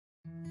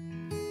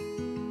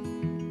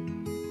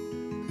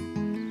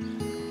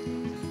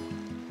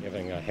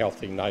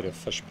healthy native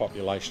fish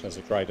population is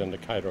a great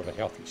indicator of a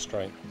healthy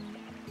stream.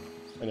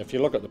 And if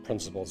you look at the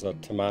principles of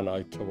Te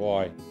Mano Te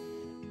Wai,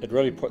 it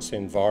really puts the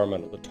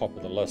environment at the top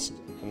of the list.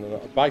 And the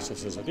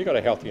basis is if you've got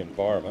a healthy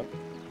environment,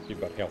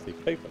 you've got healthy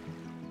people.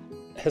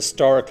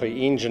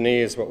 Historically,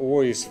 engineers were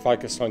always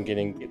focused on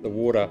getting the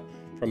water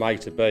from A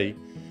to B,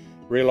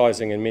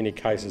 realising in many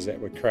cases that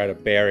would create a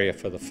barrier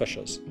for the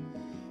fishes.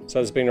 So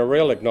there's been a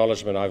real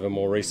acknowledgement over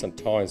more recent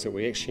times that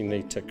we actually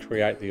need to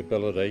create the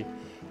ability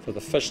for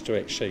the fish to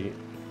actually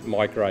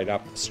migrate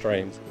up the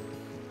streams.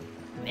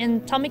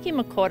 In Tamaki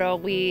Makaurau,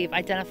 we've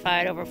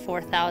identified over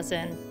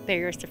 4,000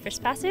 barriers to fish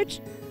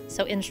passage.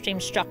 So in-stream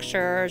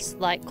structures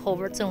like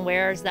culverts and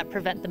weirs that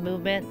prevent the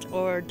movement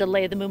or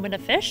delay the movement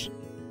of fish.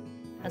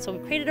 And so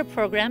we created a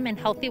program in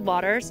healthy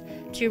waters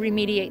to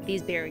remediate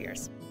these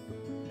barriers.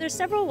 There's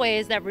several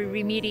ways that we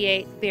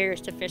remediate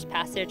barriers to fish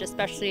passage,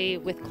 especially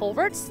with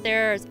culverts.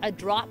 There's a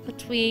drop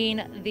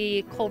between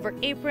the culvert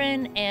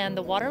apron and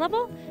the water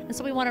level. And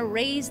so we want to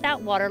raise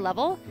that water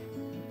level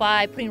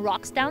by putting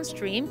rocks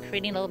downstream,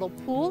 creating a little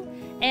pool,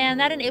 and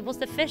that enables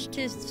the fish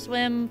to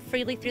swim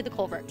freely through the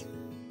culvert.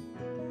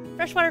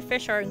 Freshwater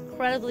fish are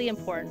incredibly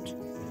important,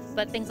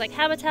 but things like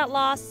habitat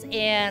loss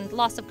and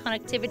loss of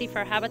connectivity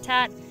for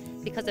habitat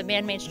because of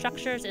man-made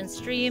structures in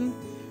stream,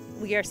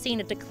 we are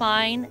seeing a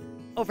decline.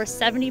 Over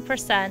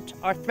 70%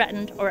 are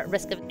threatened or at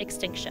risk of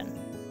extinction.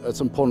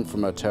 It's important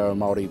from a Te Ao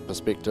Māori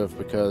perspective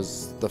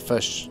because the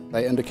fish,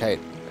 they indicate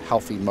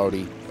healthy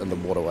mauri in the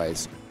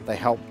waterways. They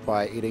help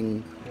by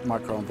eating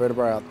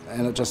microinvertebrate,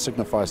 and it just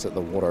signifies that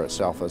the water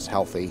itself is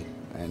healthy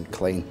and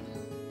clean.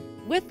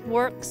 With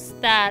works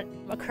that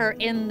occur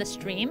in the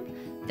stream,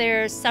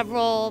 there's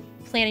several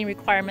planning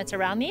requirements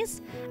around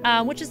these,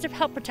 which is to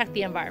help protect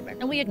the environment,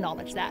 and we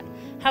acknowledge that.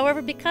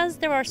 However, because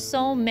there are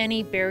so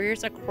many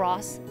barriers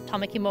across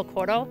Tamaki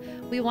Makaurau,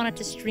 we wanted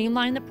to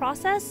streamline the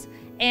process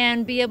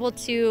and be able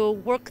to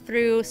work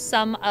through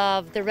some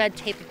of the red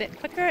tape a bit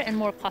quicker and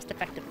more cost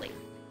effectively.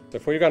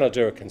 If we're going to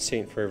do a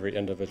consent for every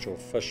individual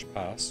fish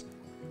pass,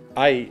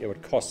 A, it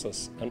would cost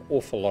us an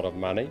awful lot of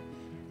money,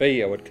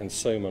 B, it would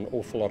consume an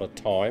awful lot of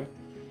time,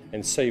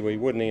 and C, we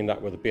wouldn't end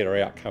up with a better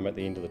outcome at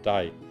the end of the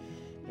day.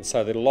 And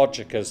so the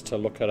logic is to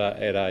look at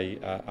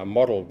a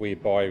model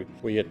whereby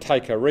we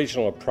take a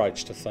regional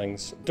approach to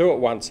things, do it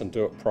once and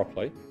do it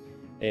properly,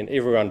 and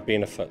everyone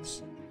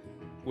benefits.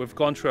 We've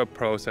gone through a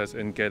process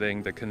in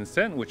getting the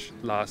consent, which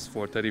lasts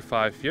for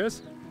 35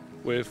 years.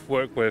 We've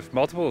worked with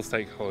multiple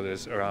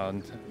stakeholders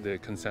around the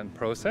consent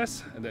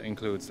process, and that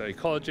includes the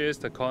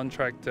ecologists, the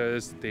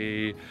contractors,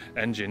 the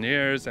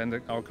engineers, and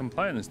our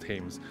compliance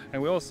teams.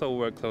 And we also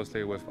work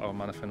closely with our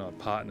mana whenua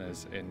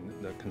partners in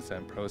the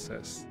consent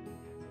process.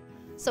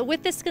 So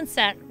with this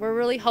consent, we're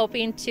really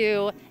hoping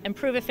to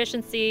improve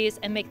efficiencies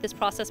and make this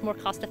process more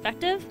cost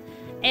effective.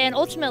 And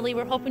ultimately,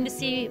 we're hoping to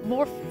see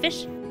more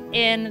fish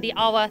in the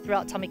awa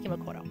throughout Tamaki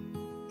Makaurau.